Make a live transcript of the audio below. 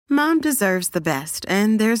Mom deserves the best,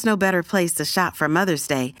 and there's no better place to shop for Mother's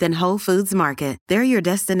Day than Whole Foods Market. They're your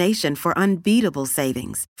destination for unbeatable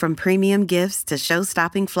savings, from premium gifts to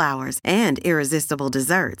show-stopping flowers and irresistible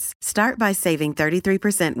desserts. Start by saving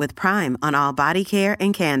 33% with Prime on all body care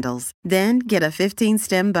and candles. Then get a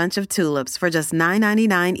 15-stem bunch of tulips for just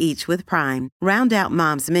 $9.99 each with Prime. Round out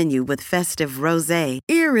Mom's menu with festive rosé,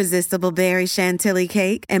 irresistible berry chantilly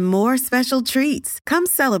cake, and more special treats. Come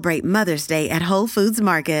celebrate Mother's Day at Whole Foods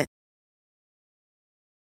Market.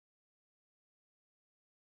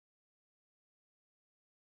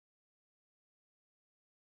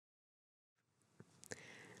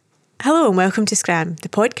 Hello and welcome to Scram, the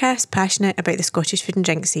podcast passionate about the Scottish food and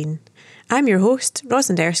drink scene. I'm your host,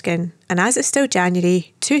 Rosalind Erskine, and as it's still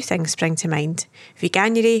January, two things spring to mind: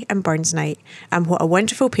 Veganuary and Burns Night, and what a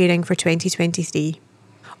wonderful pairing for 2023.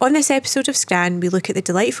 On this episode of Scran, we look at the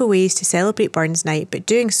delightful ways to celebrate Burns Night, but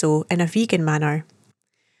doing so in a vegan manner.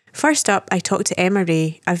 First up, I talked to Emma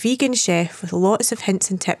Ray, a vegan chef with lots of hints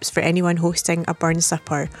and tips for anyone hosting a Burns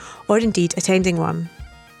supper, or indeed attending one.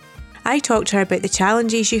 I talked to her about the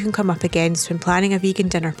challenges you can come up against when planning a vegan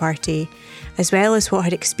dinner party, as well as what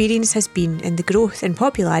her experience has been in the growth and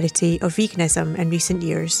popularity of veganism in recent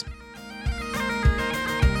years.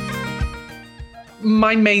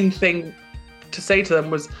 My main thing to say to them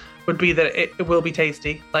would be that it will be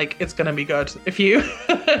tasty. Like, it's going to be good. If you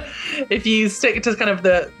if you stick to kind of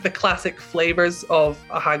the classic flavors of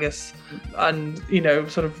a haggis and, you know,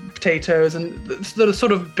 sort of potatoes and the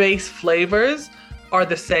sort of base flavors are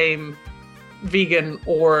the same vegan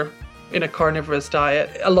or in a carnivorous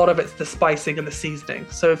diet. A lot of it's the spicing and the seasoning.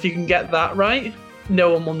 So if you can get that right,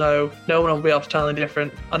 no one will know. No one will be able to tell any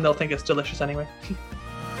different, and they'll think it's delicious anyway.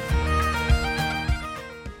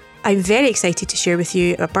 I'm very excited to share with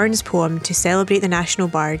you a Burns poem to celebrate the National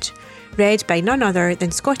Bard, read by none other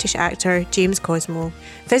than Scottish actor James Cosmo.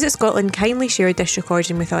 Visit Scotland kindly shared this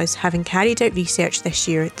recording with us, having carried out research this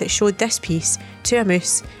year that showed this piece, To a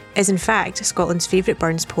Moose, is in fact Scotland's favourite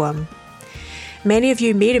Burns poem. Many of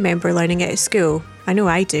you may remember learning it at school. I know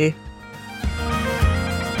I do.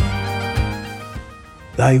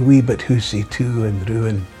 Thy wee but hoosie too in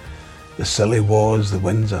ruin, the silly was the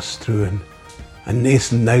winds are strewing, and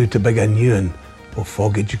nason now to big a new un o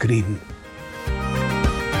Foggage Green.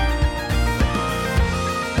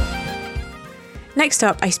 Next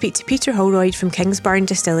up, I speak to Peter Holroyd from Kingsbarn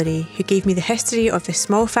Distillery, who gave me the history of the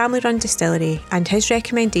small family-run distillery and his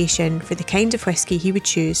recommendation for the kind of whisky he would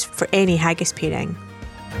choose for any haggis pairing.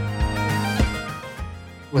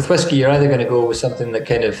 With whisky, you're either going to go with something that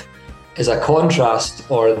kind of is a contrast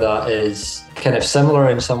or that is kind of similar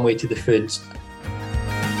in some way to the foods.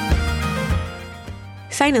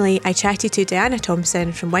 Finally, I chatted to Diana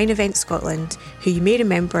Thompson from Wine Events Scotland, who you may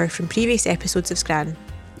remember from previous episodes of Scran.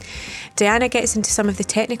 Diana gets into some of the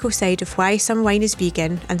technical side of why some wine is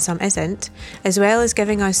vegan and some isn't, as well as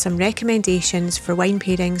giving us some recommendations for wine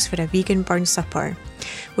pairings for a vegan Burns supper,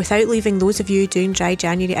 without leaving those of you doing Dry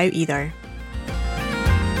January out either.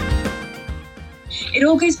 It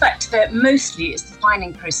all goes back to mostly it's the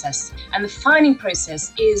fining process. And the fining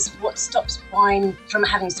process is what stops wine from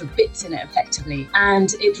having sort of bits in it effectively.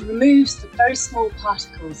 And it removes the very small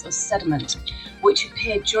particles of sediment which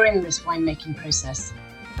appear during this winemaking process.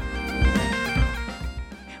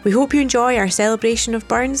 We hope you enjoy our celebration of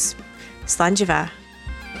Burns. Slanjava.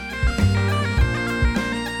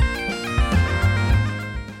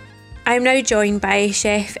 I'm now joined by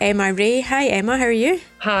Chef Emma Ray. Hi Emma, how are you?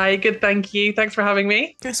 Hi, good, thank you. Thanks for having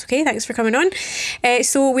me. That's okay, thanks for coming on.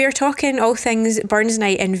 So we are talking all things Burns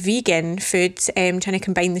Night and vegan food, trying to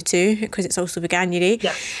combine the two because it's also Veganuary.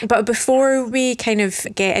 Yeah. But before we kind of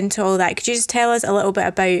get into all that, could you just tell us a little bit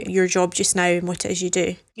about your job just now and what it is you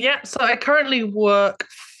do? Yeah, so I currently work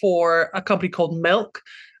for a company called Milk.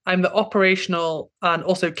 I'm the operational and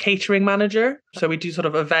also catering manager. So we do sort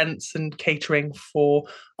of events and catering for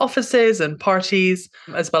offices and parties,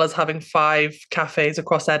 as well as having 5 cafes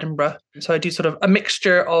across Edinburgh. So I do sort of a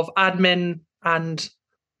mixture of admin and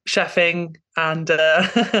chefing and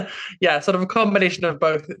sort of a combination of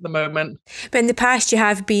both at the moment. But in the past you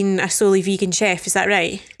have been a solely vegan chef, is that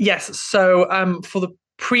right? Yes. So for the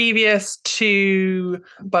previous to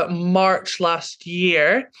about March last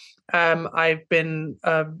year, I've been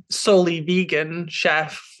a solely vegan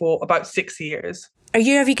chef for about 6 years. Are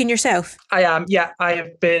you a vegan yourself? I am, yeah. I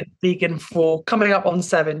have been vegan for coming up on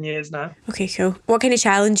 7 years now. Okay, cool. What kind of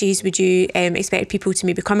challenges would you expect people to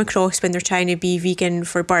maybe come across when they're trying to be vegan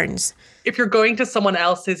for Burns? If you're going to someone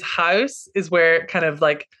else's house is where kind of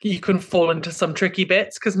like you can fall into some tricky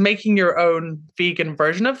bits, because making your own vegan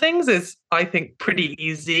version of things is, I think, pretty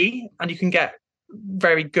easy, and you can get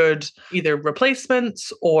very good either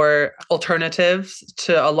replacements or alternatives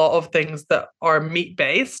to a lot of things that are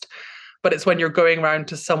meat-based. But it's when you're going around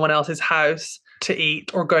to someone else's house to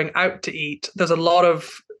eat or going out to eat, there's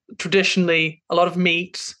traditionally a lot of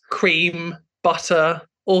meat, cream, butter,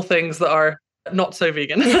 all things that are not so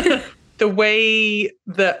vegan. The way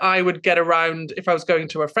that I would get around if I was going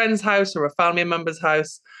to a friend's house or a family member's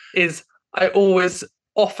house is I always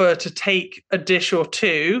offer to take a dish or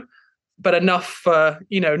two, but enough for,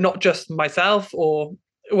 not just myself or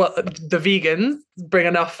the vegans, bring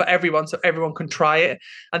enough for everyone so everyone can try it.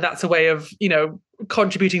 And that's a way of,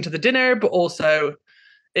 contributing to the dinner, but also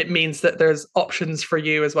it means that there's options for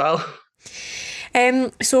you as well.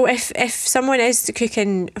 So if someone is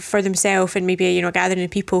cooking for themselves and maybe, gathering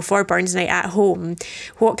people for Burns Night at home,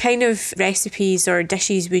 what kind of recipes or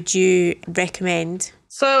dishes would you recommend?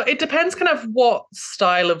 So it depends kind of what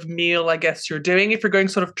style of meal, I guess, you're doing. If you're going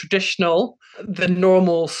sort of traditional, the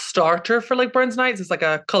normal starter for like Burns Nights is like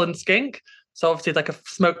a Cullen skink. So obviously like a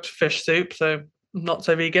smoked fish soup, so not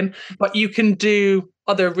so vegan. But you can do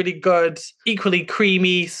other really good, equally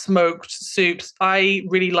creamy smoked soups. I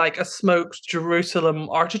really like a smoked Jerusalem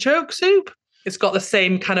artichoke soup. It's got the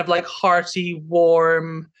same kind of like hearty,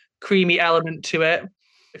 warm, creamy element to it.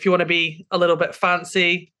 If you want to be a little bit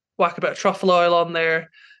fancy, whack a bit of truffle oil on there,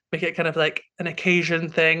 make it kind of like an occasion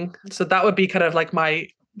thing. So that would be kind of like my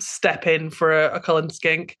step in for a Cullen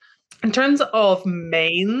skink. In terms of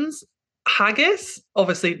mains, haggis,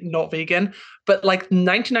 obviously not vegan, but like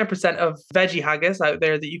 99% of veggie haggis out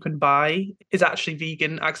there that you can buy is actually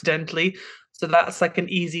vegan accidentally. So that's like an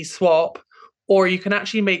easy swap. Or you can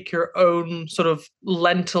actually make your own sort of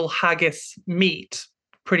lentil haggis meat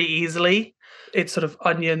pretty easily. It's sort of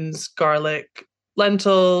onions, garlic,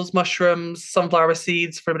 lentils, mushrooms, sunflower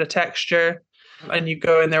seeds for a bit of texture. And you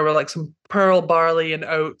go in there with like some pearl barley and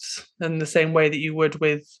oats in the same way that you would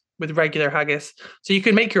with regular haggis. So you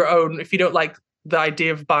can make your own if you don't like the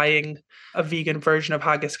idea of buying a vegan version of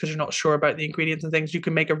haggis because you're not sure about the ingredients and things. You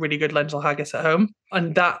can make a really good lentil haggis at home.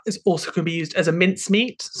 And that is also going to be used as a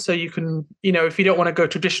mincemeat. So you can, if you don't want to go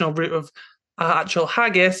traditional route of actual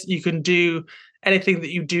haggis, you can do anything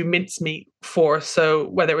that you do mincemeat for. So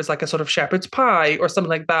whether it was like a sort of shepherd's pie or something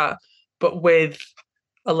like that, but with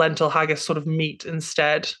a lentil haggis sort of meat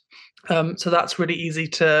instead. So that's a really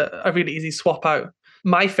easy swap out.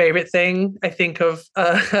 My favorite thing, I think, of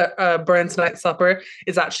Burns Night supper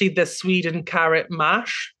is actually the Swede and carrot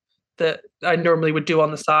mash that I normally would do on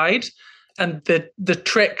the side. And the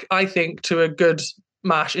trick, I think, to a good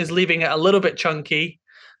mash is leaving it a little bit chunky.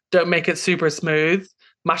 Don't make it super smooth.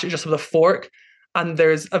 Mash it just with a fork. And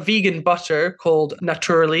there's a vegan butter called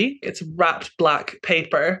Naturally. It's wrapped black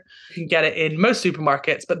paper. You can get it in most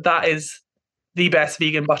supermarkets, but that is the best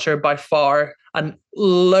vegan butter by far. And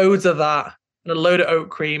loads of that, and a load of oat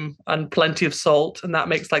cream and plenty of salt. And that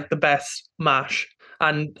makes like the best mash.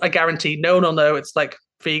 And I guarantee no one will know it's like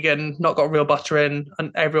vegan, not got real butter in,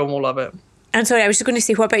 and everyone will love it. And sorry, I was just going to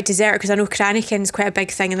say, what about dessert? Because I know Cranachan's quite a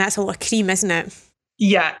big thing and that's a lot of cream, isn't it?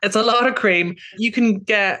 Yeah, it's a lot of cream. You can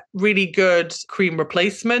get really good cream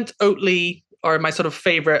replacement. Oatly are my sort of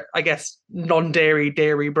favorite, I guess, non-dairy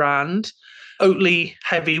dairy brand. Oatly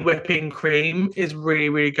heavy whipping cream is really,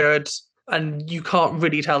 really good. And you can't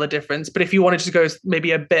really tell the difference. But if you wanted to go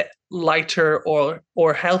maybe a bit lighter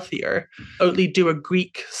or healthier, Oatly do a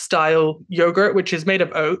Greek style yogurt, which is made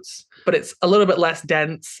of oats, but it's a little bit less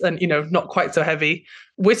dense and, not quite so heavy.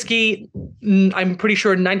 Whiskey, I'm pretty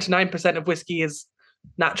sure 99% of whiskey is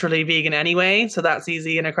naturally vegan anyway, so that's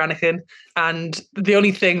easy in a Cranachan. And the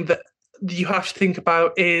only thing that you have to think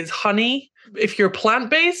about is honey. If you're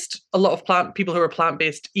plant-based, a lot of people who are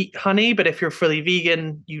plant-based eat honey, but if you're fully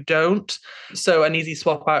vegan, you don't. So an easy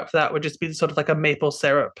swap out for that would just be sort of like a maple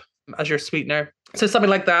syrup as your sweetener. So something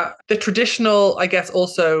like that. The traditional, I guess,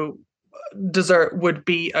 also dessert would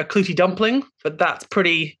be a clootie dumpling, but that's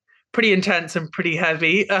pretty intense and pretty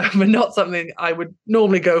heavy, but not something I would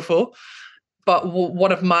normally go for. But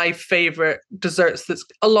one of my favorite desserts that's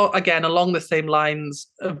along the same lines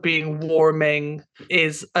of being warming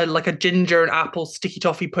is like a ginger and apple sticky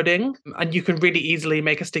toffee pudding. And you can really easily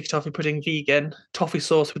make a sticky toffee pudding vegan, toffee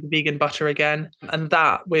sauce with vegan butter again. And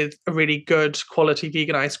that with a really good quality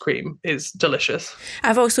vegan ice cream is delicious.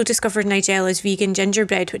 I've also discovered Nigella's vegan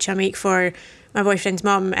gingerbread, which I make for my boyfriend's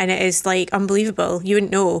mum, and it is like unbelievable. You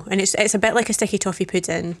wouldn't know. And it's a bit like a sticky toffee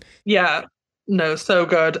pudding. Yeah. No, so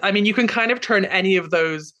good. I mean, you can kind of turn any of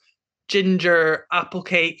those ginger, apple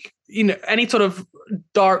cake, any sort of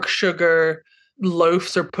dark sugar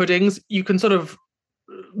loaves or puddings, you can sort of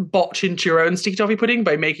botch into your own sticky toffee pudding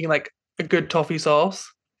by making like a good toffee sauce.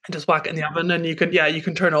 and just whack it in the oven, and you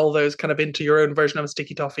can turn all those kind of into your own version of a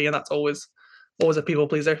sticky toffee, and that's always a people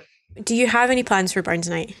pleaser. Do you have any plans for Burns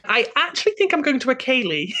Night? I actually think I'm going to a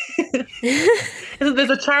Ceilidh. There's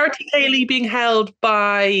a charity Ceilidh being held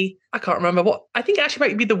by, I can't remember what, I think it actually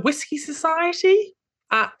might be the Whiskey Society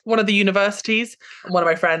at one of the universities. One of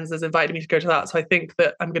my friends has invited me to go to that, so I think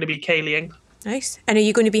that I'm going to be Ceilidhing. Nice. And are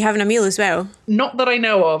you going to be having a meal as well? Not that I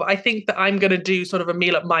know of. I think that I'm going to do sort of a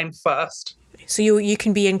meal at mine first. So you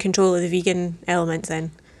can be in control of the vegan element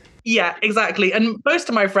then? Yeah, exactly. And most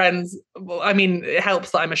of my friends, well, I mean, it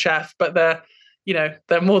helps that I'm a chef, but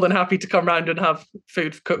they're more than happy to come round and have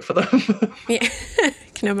food cooked for them. Yeah, I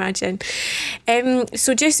can imagine.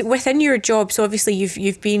 So just within your job, so obviously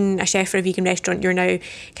you've been a chef for a vegan restaurant, you're now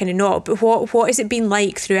kind of not, but what has it been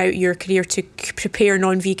like throughout your career to prepare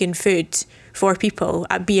non-vegan food for people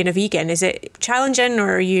at being a vegan? Is it challenging,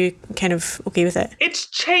 or are you kind of okay with it? It's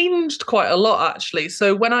changed quite a lot, actually.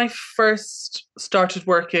 So when I first started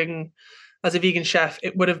working as a vegan chef,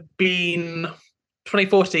 it would have been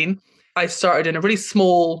 2014. I started in a really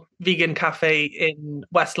small vegan cafe in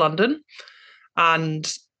West London,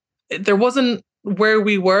 and there wasn't really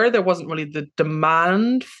the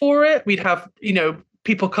demand for it. We'd have,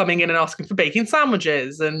 people coming in and asking for bacon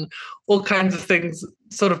sandwiches and all kinds of things,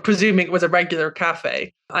 sort of presuming it was a regular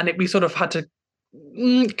cafe. And we sort of had to,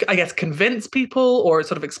 I guess, convince people or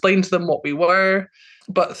sort of explain to them what we were.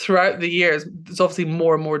 But throughout the years, there's obviously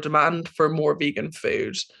more and more demand for more vegan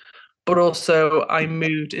food. But also I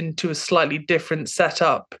moved into a slightly different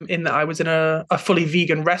setup in that I was in a fully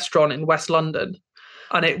vegan restaurant in West London.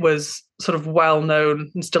 And it was sort of well known,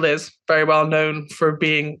 and still is very well known, for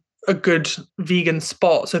being a good vegan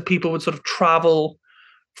spot. So people would sort of travel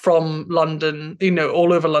from London,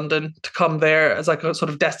 all over London, to come there as like a sort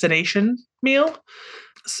of destination meal.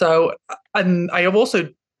 So, and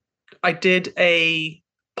I did a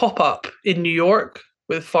pop-up in New York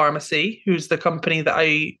with Pharmacy, who's the company that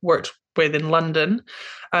I worked with in London.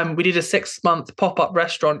 We did a 6-month pop-up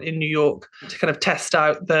restaurant in New York to kind of test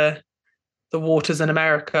out the waters in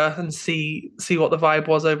America and see what the vibe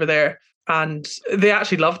was over there. And they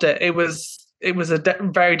actually loved it. It was a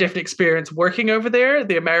very different experience working over there.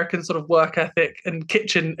 The American sort of work ethic and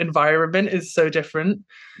kitchen environment is so different.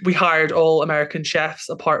 We hired all American chefs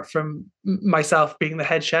apart from myself being the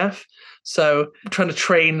head chef. So trying to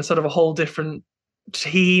train sort of a whole different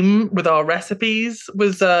team with our recipes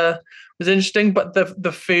was interesting. But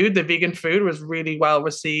the vegan food was really well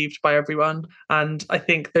received by everyone. And I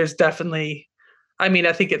think there's definitely, I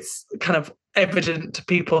think it's kind of evident to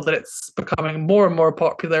people that it's becoming more and more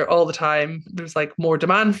popular all the time. There's like more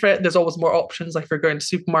demand for it. There's always more options, like if you're going to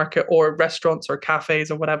supermarket or restaurants or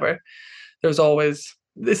cafes or whatever,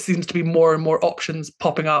 this seems to be more and more options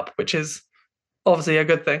popping up, which is obviously a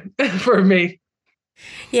good thing for me.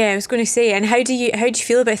 Yeah, I was going to say, and how do you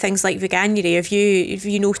feel about things like veganuary? Have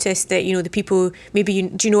you noticed that the people, maybe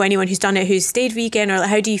do you know anyone who's done it who's stayed vegan, or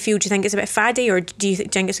how do you feel? Do you think it's a bit faddy, or do you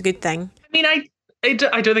think it's a good thing? I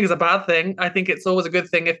don't think it's a bad thing. I think it's always a good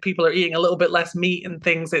thing if people are eating a little bit less meat and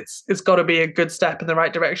things. It's got to be a good step in the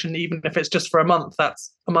right direction, even if it's just for a month.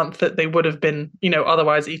 That's a month that they would have been,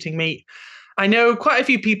 otherwise eating meat. I know quite a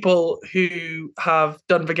few people who have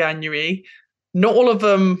done veganuary. Not all of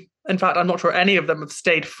them, in fact, I'm not sure any of them have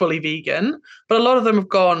stayed fully vegan, but a lot of them have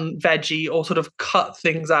gone veggie or sort of cut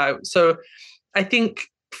things out. So I think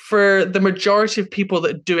for the majority of people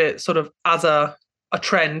that do it sort of as a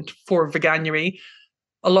trend for veganuary,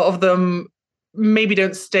 a lot of them maybe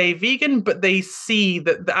don't stay vegan, but they see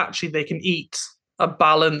that actually they can eat a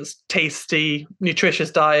balanced, tasty,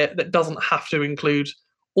 nutritious diet that doesn't have to include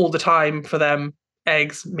all the time for them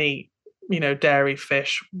eggs, meat, dairy,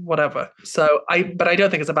 fish, whatever. So I don't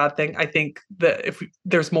think it's a bad thing. I think that if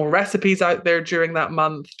there's more recipes out there during that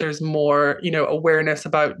month, there's more, awareness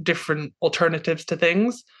about different alternatives to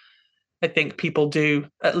things. I think people do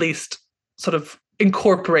at least sort of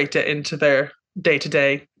incorporate it into their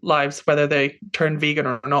day-to-day lives, whether they turn vegan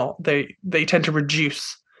or not. They tend to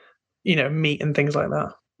reduce, meat and things like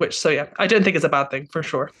that. I don't think it's a bad thing for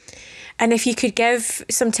sure. And if you could give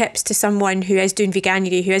some tips to someone who is doing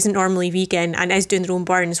veganuary, who isn't normally vegan and is doing their own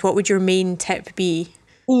burns, what would your main tip be?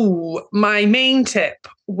 My main tip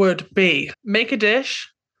would be make a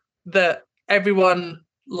dish that everyone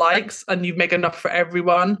likes and you make enough for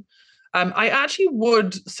everyone. I actually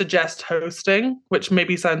would suggest hosting, which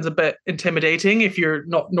maybe sounds a bit intimidating if you're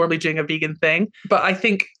not normally doing a vegan thing. But I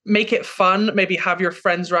think make it fun, maybe have your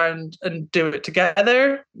friends around and do it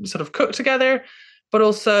together, sort of cook together. But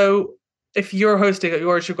also, if you're hosting at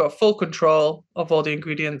yours, you've got full control of all the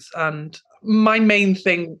ingredients. And my main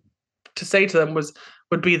thing to say to them was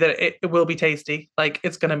would be that it will be tasty. Like,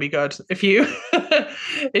 it's going to be good. If you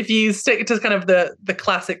if you stick to kind of the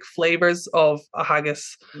classic flavors of a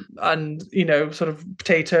haggis and, you know, sort of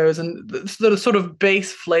potatoes, and the sort of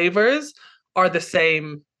base flavors are the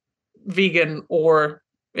same vegan or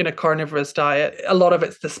in a carnivorous diet. A lot of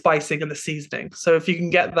it's the spicing and the seasoning. So if you can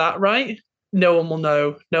get that right, no one will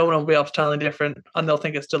know. No one will be able to tell any different, and they'll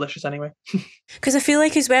think it's delicious anyway. Because I feel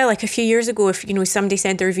like as well, like a few years ago, if, you know, somebody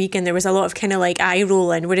said they're vegan, there was a lot of kind of like eye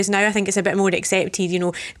rolling, whereas now I think it's a bit more accepted. You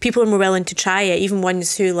know, people are more willing to try it. Even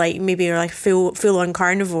ones who like maybe are like full on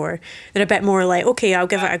carnivore, they're a bit more like, okay, I'll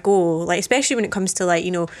give it a go. Like, especially when it comes to like,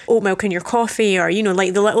 you know, oat milk in your coffee, or, you know,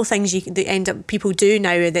 like the little things that end up people do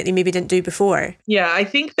now that they maybe didn't do before. Yeah, I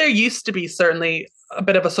think there used to be certainly a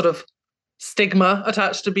bit of a sort of stigma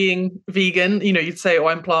attached to being vegan. You know, you'd say, oh,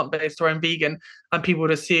 I'm plant-based or I'm vegan, and people would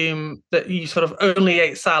assume that you sort of only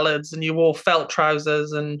ate salads and you wore felt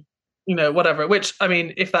trousers and, you know, whatever, which, I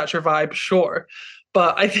mean, if that's your vibe, sure.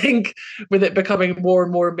 But I think with it becoming more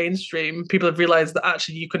and more mainstream, people have realized that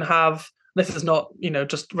actually you can have, this is not, you know,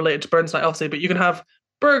 just related to Burns Night, obviously, but you can have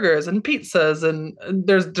burgers and pizzas, and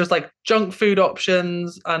there's like junk food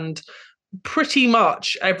options and pretty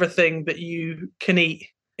much everything that you can eat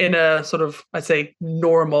in a sort of, I'd say,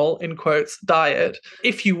 normal, in quotes, diet.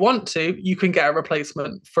 If you want to, you can get a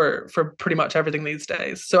replacement for pretty much everything these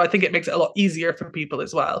days. So I think it makes it a lot easier for people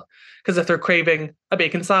as well. Because if they're craving a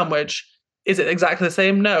bacon sandwich, is it exactly the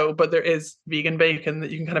same? No, but there is vegan bacon that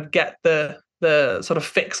you can kind of get the sort of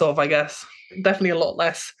fix of, I guess. Definitely a lot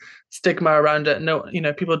less stigma around it. No, you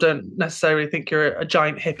know, people don't necessarily think you're a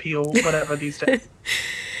giant hippie or whatever these days.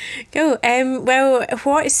 Cool. Well,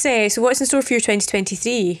 what's in store for your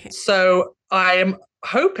 2023? So I am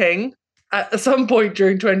hoping at some point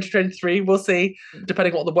during 2023, we'll see,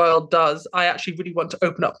 depending on what the world does, I actually really want to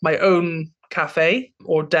open up my own cafe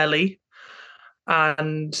or deli.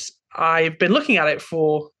 And I've been looking at it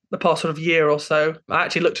for the past sort of year or so. I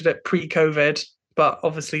actually looked at it pre-COVID, but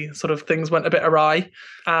obviously sort of things went a bit awry.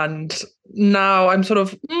 And now I'm sort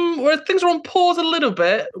of, where things are on pause a little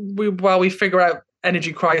bit while we figure out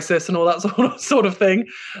energy crisis and all that sort of thing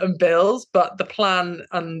and bills. But the plan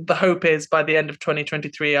and the hope is by the end of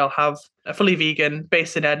 2023, I'll have a fully vegan,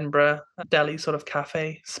 based in Edinburgh, a deli sort of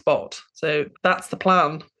cafe spot. So that's the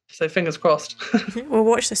plan. So fingers crossed. We'll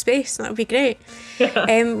watch the space. That would be great.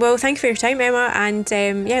 Yeah. Well, thank you for your time, Emma. And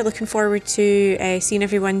yeah, looking forward to seeing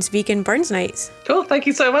everyone's vegan Burns nights. Cool. Thank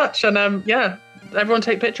you so much. And yeah, everyone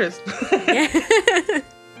take pictures. Yeah.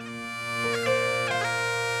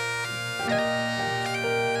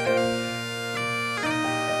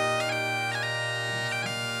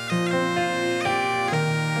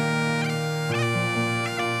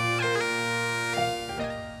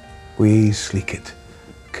 We sleekit,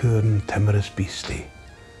 Curn timorous beastie.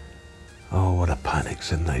 Oh, what a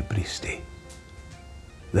panic's in thy breastie.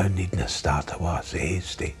 Thou needna start a wa sae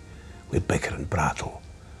hasty, wi' bicker and brattle.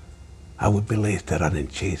 I would be laith to run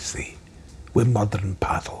and chase thee, wi' murder and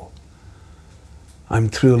paddle. I'm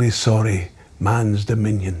truly sorry man's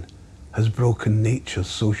dominion has broken nature's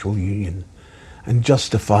social union, and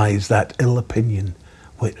justifies that ill opinion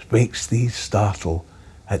which makes thee startle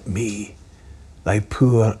at me, thy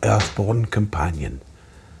poor earth-born companion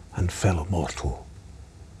and fellow mortal.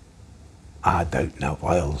 I doubt na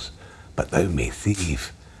whiles, but thou may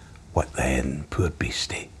thieve, what then, poor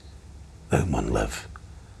beastie, thou mun live.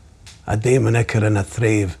 A daemonicker in a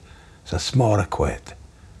thrave, is a sma requet.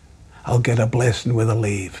 I'll get a blessing with a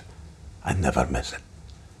lave, and never miss it.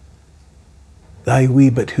 Thy wee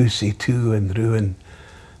bit hoosie too in ruin,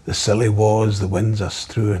 the silly was the winds are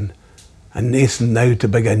strewing, and naething now to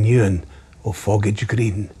big a new un, o foggage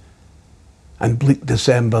green, and bleak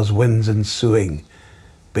December's winds ensuing,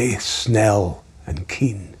 baith snell and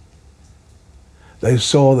keen. Thou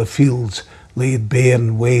saw the fields laid bare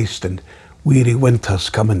and waste, and weary winters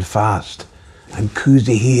coming fast, and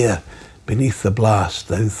coosy here beneath the blast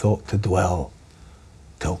thou thought to dwell,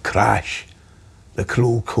 till crash, the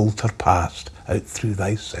cruel coulter passed out through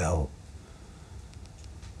thy cell.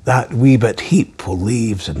 That wee bit heap o'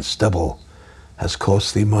 leaves and stibble has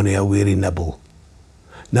cost thee mony a weary nibble.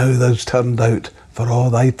 Now thou's turned out for all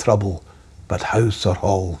thy trouble, but house or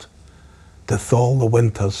hold, to thaw the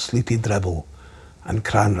winter's sleety dribble, and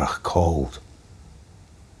Cranrach called.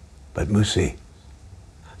 But Moosie,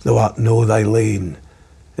 thou art know thy lane,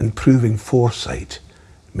 in proving foresight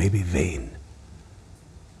may be vain.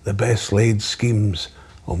 The best laid schemes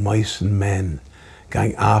o' mice and men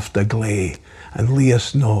gang after gley, and leave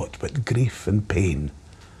us naught but grief and pain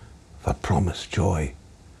for promised joy.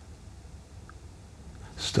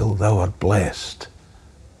 Still thou art blessed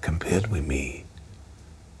compared with me.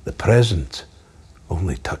 The present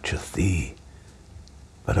only toucheth thee.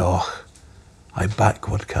 But och, I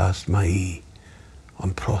backward cast my ee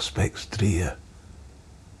on prospects drear,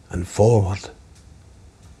 and forward,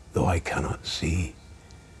 though I cannot see,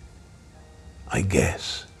 I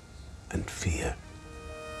guess and fear.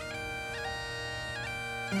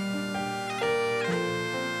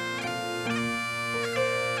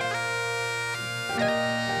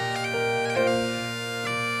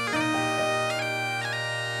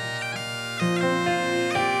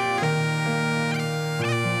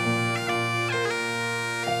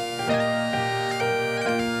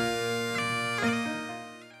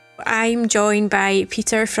 I'm joined by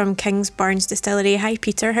Peter from Kingsbarns Distillery. Hi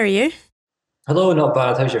Peter, how are you? Hello, not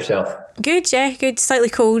bad. How's yourself? Good, yeah, good. Slightly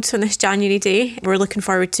cold on this January day. We're looking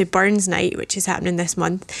forward to Burns Night, which is happening this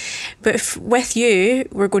month. But with you,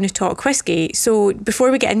 we're going to talk whisky. So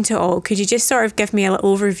before we get into it all, could you just sort of give me a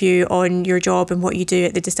little overview on your job and what you do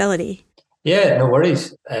at the distillery? Yeah, no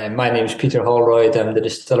worries. My name's Peter Holroyd. I'm the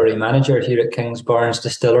distillery manager here at Kingsbarns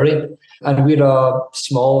Distillery. And we're a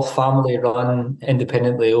small family-run,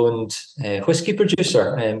 independently owned whisky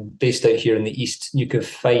producer based out here in the East Neuk of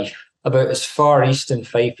Fife. About as far east in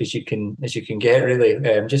Fife as you can get, really,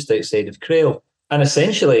 just outside of Crail. And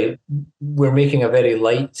essentially, we're making a very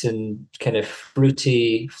light and kind of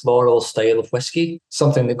fruity, floral style of whiskey,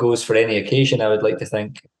 something that goes for any occasion, I would like to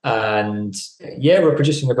think. And yeah, we're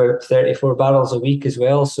producing about 34 barrels a week as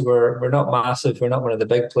well. So we're not massive. We're not one of the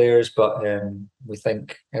big players, but we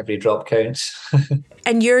think every drop counts.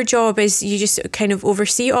 And your job is you just kind of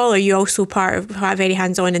oversee it all, or are you also very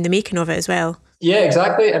hands-on in the making of it as well? Yeah,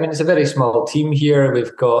 exactly. I mean, it's a very small team here.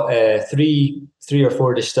 We've got three or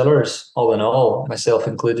four distillers, all in all, myself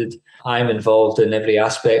included. I'm involved in every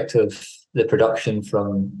aspect of the production,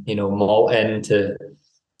 from malt in to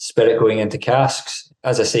spirit going into casks.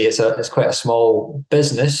 As I say, it's quite a small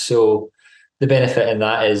business, so the benefit in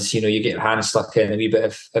that is you get your hands stuck in a wee bit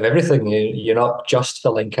of everything. You're not just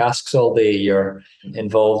filling casks all day. You're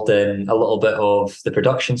involved in a little bit of the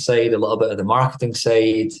production side, a little bit of the marketing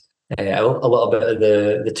side. A little bit of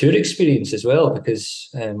the tour experience as well, because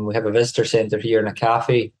we have a visitor centre here and a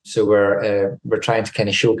cafe, so we're trying to kind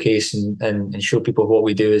of showcase and show people what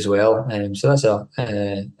we do as well. So that's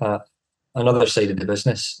another side of the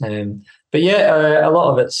business. But yeah, a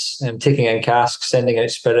lot of it's taking in casks, sending out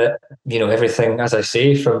spirit, everything, as I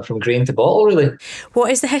say, from grain to bottle, really.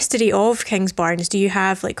 What is the history of Kingsbarns? Do you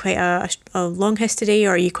have like quite a long history,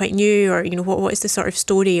 or are you quite new, or what is the sort of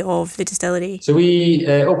story of the distillery? So we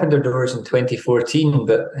opened our doors in 2014,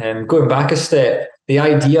 but going back a step, the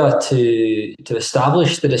idea to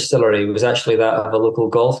establish the distillery was actually that of a local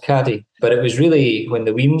golf caddy. But it was really when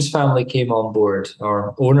the Weems family came on board,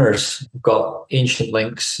 our owners got ancient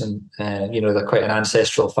links, and they're quite an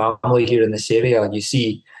ancestral family here in this area. You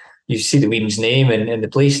see the Weems name and the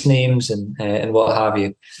place names and what have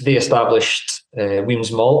you. They established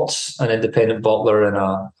Weems Malts, an independent bottler and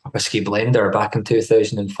a whisky blender, back in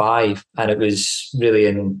 2005. And it was really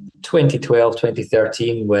in 2012,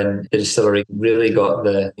 2013 when the distillery really got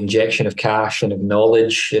the injection of cash and of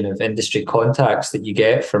knowledge and of industry contacts that you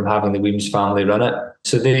get from having the Weems family run it.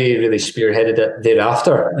 So they really spearheaded it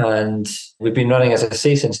thereafter. And we've been running, as I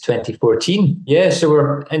say, since 2014. Yeah, so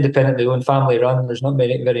we're independently owned, family run. There's not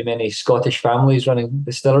very many Scottish families running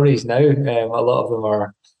distilleries now. A lot of them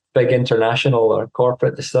are big international or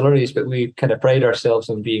corporate distilleries, but we kind of pride ourselves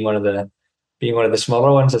on being one of the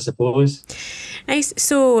smaller ones, I suppose. Nice.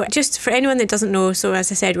 So just for anyone that doesn't know, so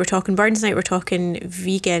as I said, we're talking Burns Night, we're talking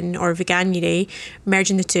vegan or veganuary,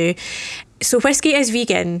 merging the two. So whiskey is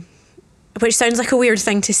vegan, which sounds like a weird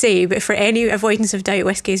thing to say, but for any avoidance of doubt,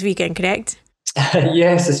 whiskey is vegan, correct?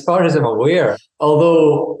 Yes, as far as I'm aware.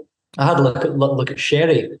 Although I had a look at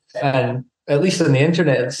sherry, and at least on the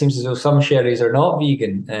internet, it seems as though some sherries are not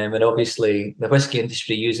vegan. And obviously the whiskey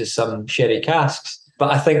industry uses some sherry casks.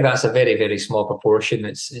 But I think that's a very, very small proportion.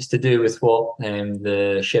 It's to do with what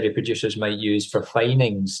the sherry producers might use for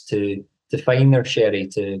finings to fine their sherry,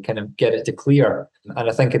 to kind of get it to clear. And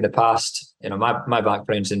I think in the past, my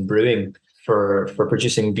background's in brewing. For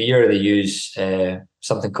producing beer, they use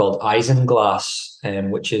something called isinglass,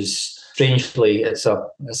 which is, strangely, it's a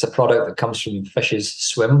product that comes from fish's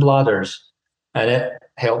swim bladders, and it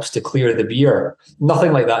helps to clear the beer.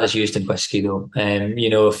 Nothing like that is used in whiskey, though.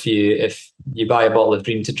 If you buy a bottle of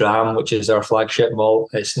Dream to Dram, which is our flagship malt,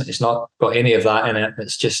 it's not got any of that in it.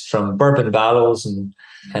 It's just from bourbon barrels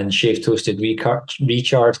and shave toasted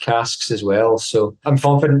recharred casks as well. So I'm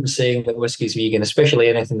confident in saying that whiskey's vegan, especially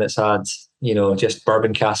anything that's had just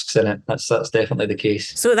bourbon casks in it. That's definitely the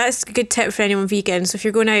case. So that's a good tip for anyone vegan. So if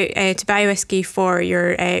you're going out to buy whiskey for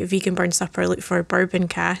your vegan burn supper, look for bourbon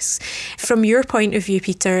casks. From your point of view,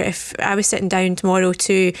 Peter, if I was sitting down tomorrow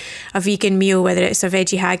to a vegan meal, whether it's a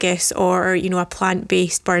veggie haggis or, a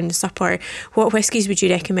plant-based burn supper, what whiskies would you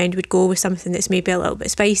recommend would go with something that's maybe a little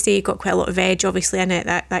bit spicy, got quite a lot of veg obviously in it,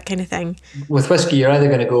 that kind of thing? With whiskey, you're either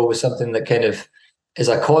going to go with something that kind of is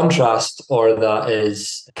a contrast or that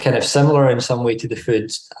is kind of similar in some way to the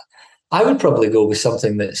foods. I would probably go with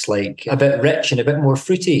something that's like a bit rich and a bit more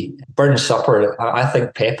fruity. Burn supper, I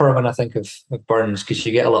think pepper when I think of burns, because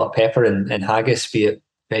you get a lot of pepper in haggis, be it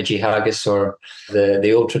veggie haggis or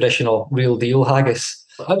the old traditional real deal haggis.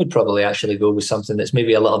 I would probably actually go with something that's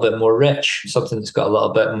maybe a little bit more rich, something that's got a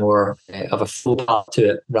little bit more of a full part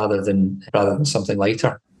to it rather than something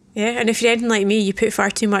lighter. Yeah, and if you're anything like me, you put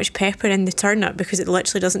far too much pepper in the turnip because it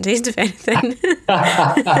literally doesn't taste of anything.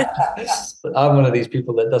 I'm one of these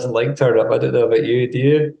people that doesn't like turnip. I don't know about you. Do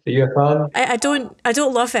you? Are you a fan? I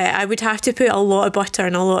don't love it. I would have to put a lot of butter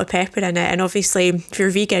and a lot of pepper in it. And obviously, if you're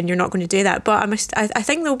vegan, you're not going to do that. But I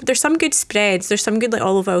think there's some good spreads. There's some good like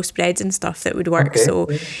olive oil spreads and stuff that would work. Okay. So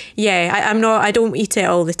yeah, I don't eat it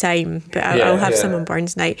all the time, but I'll have some on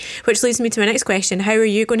Burns night. Which leads me to my next question. How are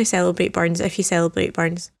you going to celebrate Burns if you celebrate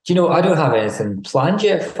Burns? Do you know, I don't have anything planned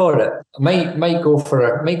yet for it. I might go for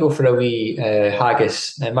a wee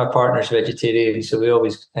haggis. My partner's vegetarian, so we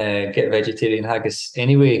always get vegetarian haggis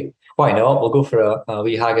anyway. Why not? We'll go for a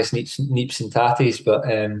wee haggis, neeps and tatties. But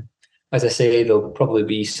as I say, there'll probably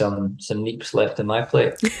be some neeps left in my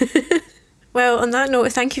plate. Well, on that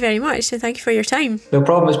note, thank you very much, and thank you for your time. No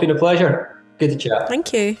problem. It's been a pleasure. Good to chat.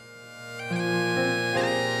 Thank you.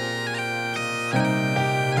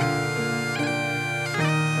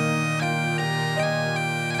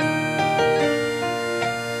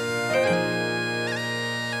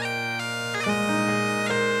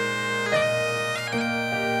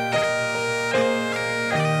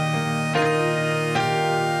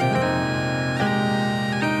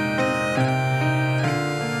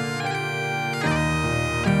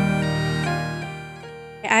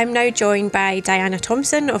 I'm now joined by Diana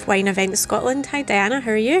Thompson of Wine Events Scotland. Hi Diana,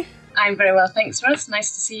 how are you? I'm very well, thanks Roz.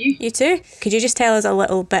 Nice to see you. You too. Could you just tell us a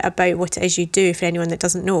little bit about what it is you do for anyone that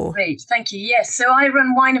doesn't know? Great, thank you. Yes, so I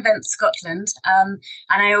run Wine Events Scotland and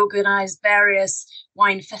I organise various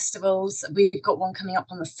wine festivals. We've got one coming up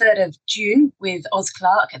on the 3rd of June with Oz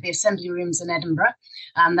Clarke at the Assembly Rooms in Edinburgh.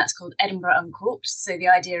 That's called Edinburgh Uncorked. So the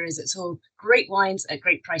idea is it's all great wines at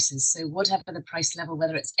great prices. So whatever the price level,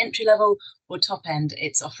 whether it's entry level or top end,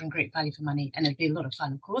 it's offering great value for money. And it'd be a lot of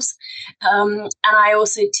fun, of course. And I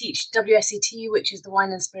also teach WSET, which is the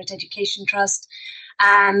Wine and Spirit Education Trust,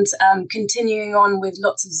 and continuing on with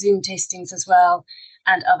lots of Zoom tastings as well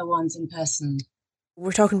and other ones in person.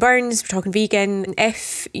 We're talking Burns, we're talking vegan.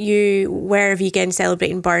 If you were vegan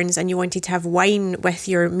celebrating Burns and you wanted to have wine with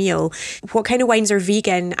your meal, what kind of wines are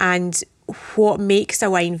vegan and what makes a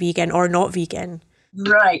wine vegan or not vegan?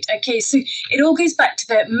 Right. Okay. So it all goes back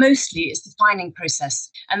to mostly it's the fining process.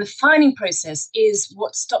 And the fining process is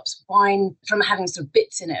what stops wine from having sort of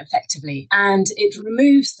bits in it effectively. And it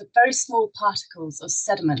removes the very small particles of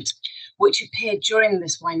sediment which appear during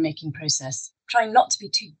this winemaking process. Trying not to be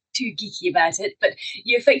too geeky about it, but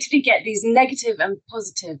you effectively get these negative and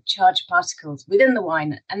positive charged particles within the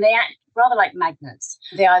wine, and they act rather like magnets.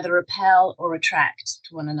 They either repel or attract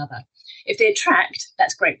to one another. If they attract,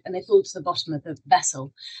 that's great, and they fall to the bottom of the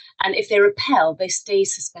vessel. And if they repel, they stay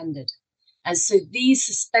suspended. And so these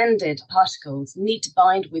suspended particles need to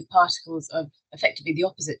bind with particles of effectively the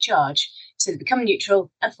opposite charge, so they become neutral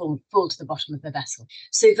and fall to the bottom of the vessel.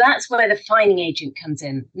 So that's where the fining agent comes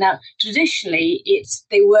in. Now, traditionally,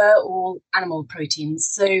 they were all animal proteins.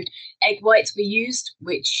 So egg whites were used,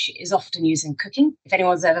 which is often used in cooking. If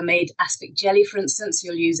anyone's ever made aspic jelly, for instance,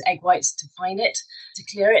 you'll use egg whites to fine it, to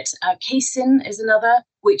clear it. Casein is another,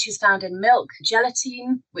 which is found in milk.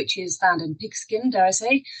 Gelatine, which is found in pigskin, dare I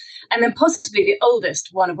say. And then possibly the oldest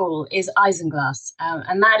one of all is isinglass.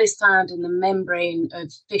 And that is found in the membrane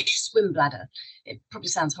of fish swim bladder. It probably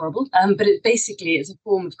sounds horrible, but it basically is a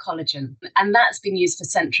form of collagen. And that's been used for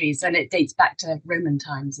centuries, and it dates back to Roman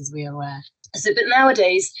times, as we are aware. So, but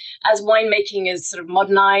nowadays, as winemaking is sort of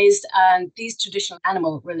modernized and these traditional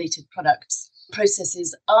animal-related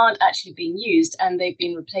processes aren't actually being used, and they've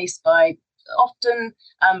been replaced by often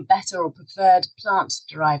better or preferred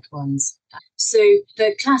plant-derived ones. So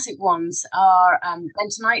the classic ones are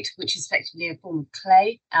bentonite, which is effectively a form of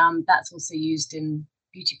clay. That's also used in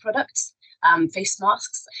beauty products, face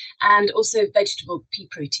masks, and also vegetable pea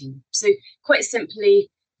protein. So quite simply,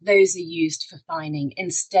 those are used for fining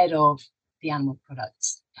instead of the animal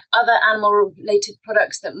products. Other animal-related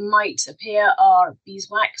products that might appear are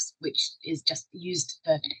beeswax, which is just used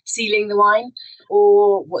for sealing the wine,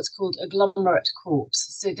 or what's called agglomerate corks.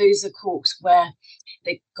 So those are corks where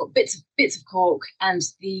they've got bits of cork, and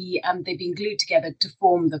they've been glued together to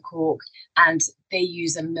form the cork, and they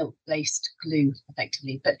use a milk-based glue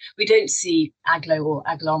effectively. But we don't see agglo or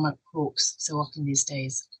agglomerate corks so often these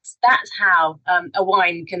days. That's how a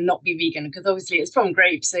wine can not be vegan, because obviously it's from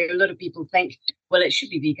grapes, so a lot of people think, well, it should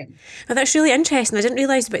be vegan. Oh, that's really interesting. I didn't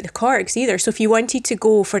realise about the corks either. So if you wanted to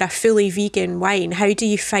go for a fully vegan wine, how do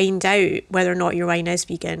you find out whether or not your wine is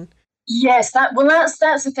vegan? Yes,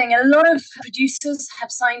 that's the thing. A lot of producers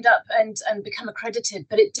have signed up and become accredited,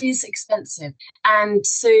 but it is expensive. And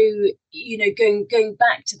so, going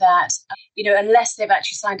back to that, unless they've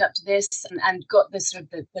actually signed up to this and got the sort of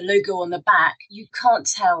the logo on the back, you can't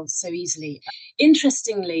tell so easily.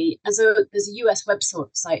 Interestingly, there's a US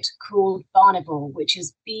website called Barnivore, which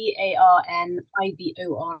is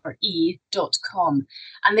BARNIVORE.com,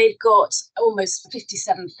 and they've got almost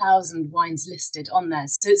 57,000 wines listed on there.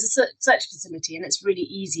 So it's a search facility, and it's really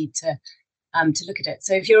easy to look at it.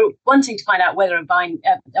 So if you're wanting to find out whether a wine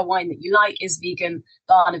that you like is vegan,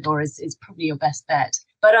 Barnivore is probably your best bet.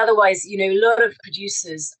 But otherwise, a lot of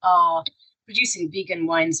producers are producing vegan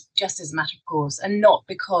wines just as a matter of course, and not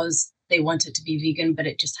because they want it to be vegan, but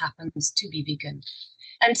it just happens to be vegan.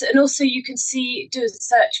 And also you can do a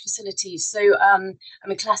search facility. So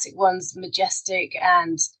classic ones, Majestic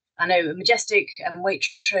and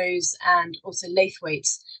Waitrose, and also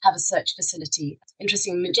Laithwaite's have a search facility.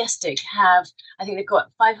 Interesting, Majestic I think they've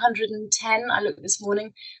got 510, I looked this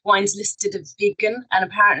morning, wines listed as vegan, and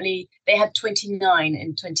apparently they had 29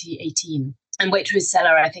 in 2018. And Waitrose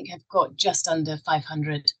Cellar, I think, have got just under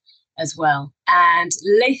 500 as well. And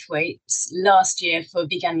Laithwaite's last year for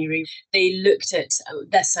Veganuary, they looked at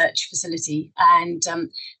their search facility, and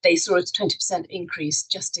they saw a 20% increase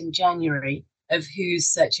just in January of who's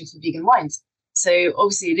searching for vegan wines. So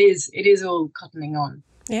obviously it is all cottoning on.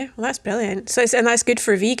 Yeah, well, that's brilliant. So and that's good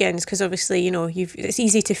for vegans, because obviously, it's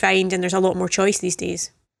easy to find and there's a lot more choice these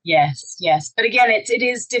days. Yes. But again, it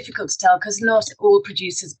is difficult to tell, because not all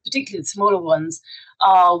producers, particularly the smaller ones,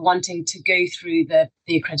 are wanting to go through the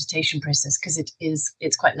accreditation process, because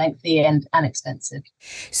it's quite lengthy and expensive.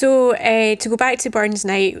 So to go back to Burns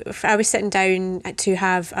Night, if I was sitting down to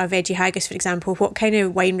have a veggie haggis, for example, what kind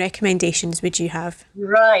of wine recommendations would you have?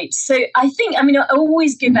 Right. So I think, I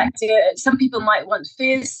always go back to, some people might want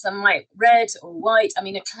fizz, some might red or white. A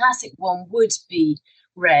classic one would be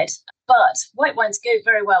red, but white wines go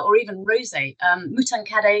very well, or even rosé. Mouton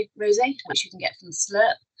Cadet rosé, which you can get from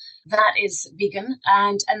Slurp, that is vegan.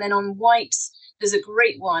 And then on whites, there's a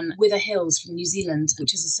great one, Wither Hills from New Zealand,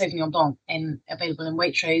 which is a Sauvignon Blanc available in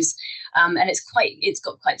Waitrose. And it's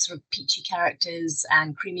got quite sort of peachy characters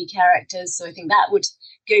and creamy characters. So I think that would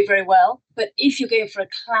go very well. But if you're going for a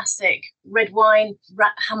classic red wine,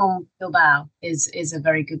 Hamon Bilbao is a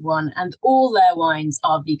very good one. And all their wines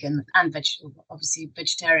are vegan and obviously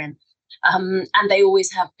vegetarian. And they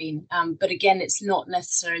always have been. But again, it's not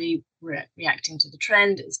necessarily reacting to the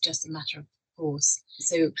trend. It's just a matter of course.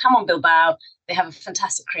 So Hamon Bilbao, they have a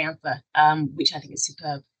fantastic Crianza, which I think is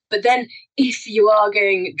superb. But then if you are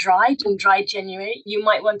going dried January, you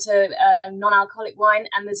might want a non-alcoholic wine.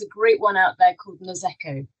 And there's a great one out there called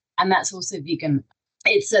Noseko, and that's also vegan.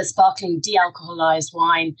 It's a sparkling de-alcoholized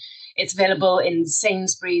wine. It's available in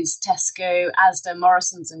Sainsbury's, Tesco, Asda,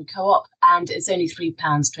 Morrison's and Co-op, and it's only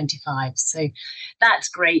 £3.25. So that's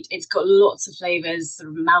great. It's got lots of flavours, sort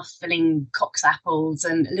of mouth-filling Cox apples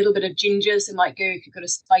and a little bit of ginger. So it might go, if you've got a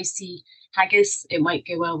spicy haggis, it might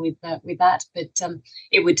go well with that. But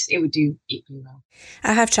it would do equally well.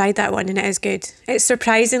 I have tried that one and it is good. It's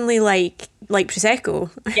surprisingly like Prosecco.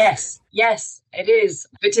 Yes, it is.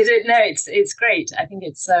 But it's great. I think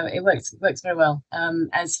it works very well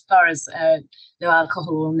as far as no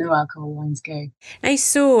alcohol wines go. Nice.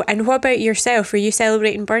 So, and what about yourself? Are you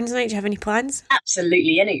celebrating Burns Night? Do you have any plans?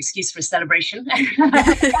 Absolutely, any excuse for a celebration.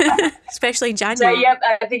 Especially in January. So yeah,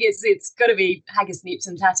 I think it's got to be haggis, neeps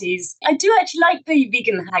and tatties. I do actually like the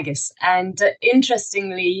vegan haggis, and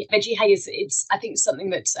interestingly, veggie haggis, it's I think something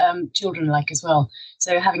that children like as well.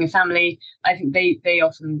 So having a family, I think they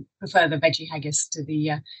often prefer the veggie haggis to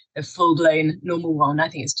the full-blown normal one. I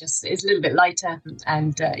think it's a little bit lighter,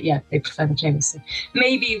 and they prefer the flavours. So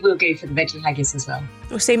maybe we'll go for the veggie haggis as well.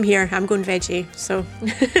 Well, same here. I'm going veggie. So,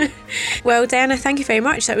 well, Diana, thank you very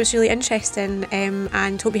much. That was really interesting,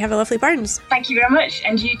 and hope you have a lovely Burns. Thank you very much,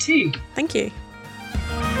 and you too. Thank you.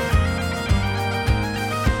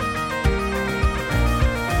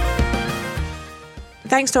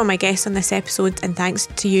 Thanks to all my guests on this episode, and thanks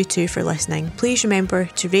to you too for listening. Please remember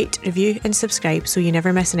to rate, review and subscribe so you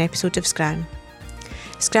never miss an episode of Scran.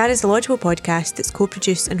 Scran is the Lodgeable podcast that's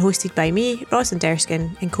co-produced and hosted by me, Rosalind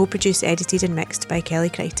Erskine, and co-produced, edited and mixed by Kelly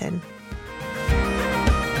Crichton.